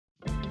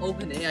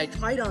OpenAI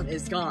Triton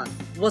is gone.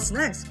 What's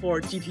next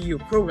for GPU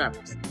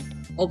programmers?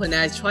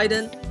 OpenAI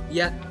Triton,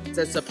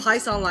 that's a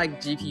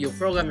Python-like GPU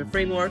programming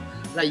framework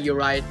that you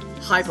write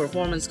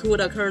high-performance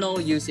CUDA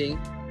kernel using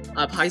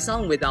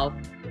Python without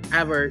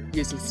ever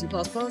using C++,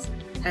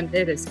 and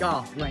it is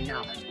gone right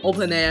now.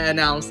 OpenAI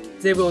announced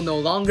they will no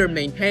longer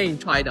maintain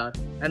Triton,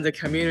 and the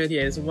community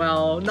is,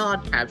 well,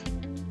 not happy.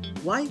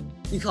 Why?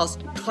 Because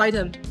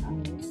Triton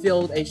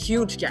filled a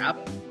huge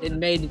gap. It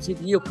made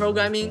GPU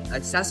programming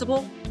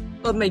accessible,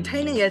 but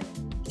maintaining it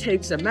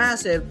takes a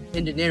massive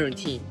engineering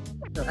team.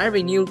 So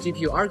every new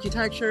GPU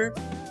architecture,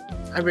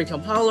 every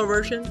compiler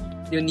version,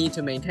 you need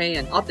to maintain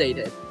and update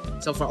it.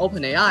 So for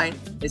OpenAI,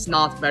 it's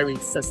not very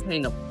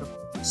sustainable.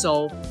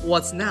 So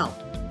what's now?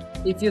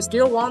 If you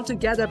still want to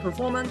get that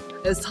performance,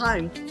 it's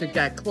time to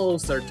get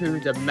closer to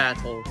the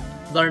metal.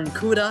 Learn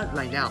CUDA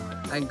right now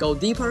and go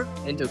deeper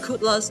into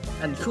CUTLASS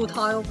and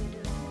CUTLASS.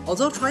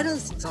 Although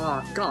Triton's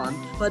gone,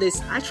 but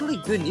it's actually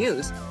good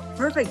news.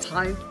 Perfect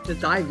time to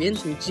dive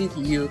into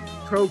GPU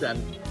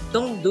programming.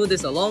 Don't do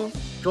this alone.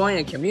 Join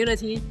a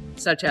community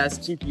such as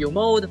GPU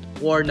Mode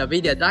or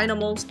NVIDIA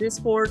Dynamo's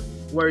Discord,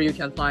 where you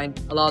can find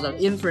a lot of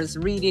inference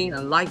reading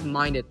and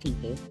like-minded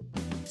people.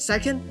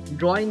 Second,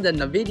 join the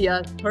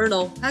NVIDIA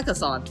Kernel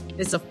Hackathon.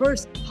 It's the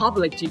first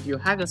public GPU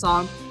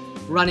hackathon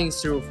running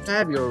through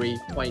February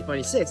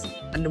 2026,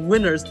 and the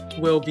winners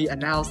will be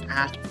announced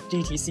at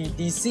GTC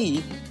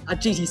DC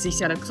at GTC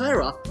Santa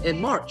Clara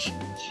in March.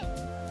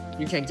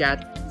 You can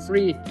get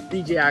free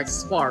DGX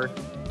Spark.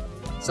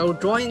 So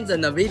join the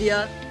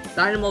NVIDIA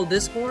Dynamo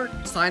Discord,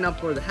 sign up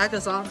for the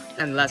hackathon,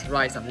 and let's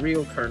write some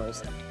real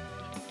kernels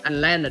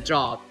and land a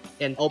job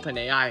in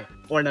OpenAI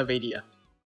or NVIDIA.